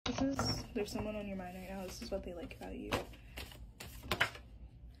there's someone on your mind right now. This is what they like about you.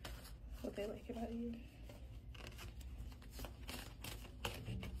 What they like about you.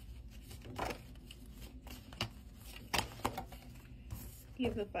 You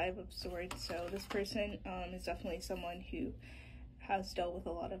have the Five of Swords, so this person is definitely someone who has dealt with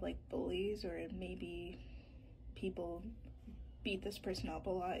a lot of like bullies, or maybe people beat this person up a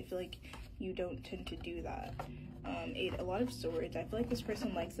lot. I feel like you don't tend to do that. A lot of Swords. I feel like this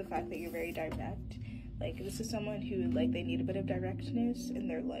person likes the fact that you're very direct. Like, this is someone who, like, they need a bit of directness in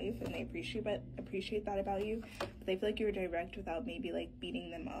their life, and they appreciate that about you. But they feel like you're direct without maybe, like,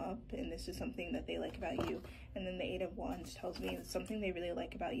 beating them up, and this is something that they like about you. And then the Eight of Wands tells me that something they really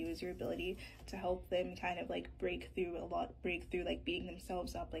like about you is your ability to help them kind of, like, break through, like, beating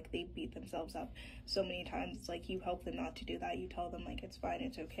themselves up. Like, they beat themselves up so many times. It's like you help them not to do that. You tell them, like, it's fine,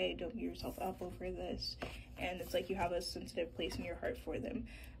 it's okay, don't beat yourself up over this. And it's like you have a sensitive place in your heart for them.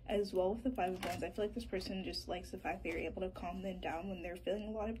 As well with the Five of Wands, I feel like this person just likes the fact that you're able to calm them down when they're feeling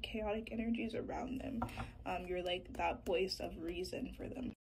a lot of chaotic energies around them. You're like that voice of reason for them.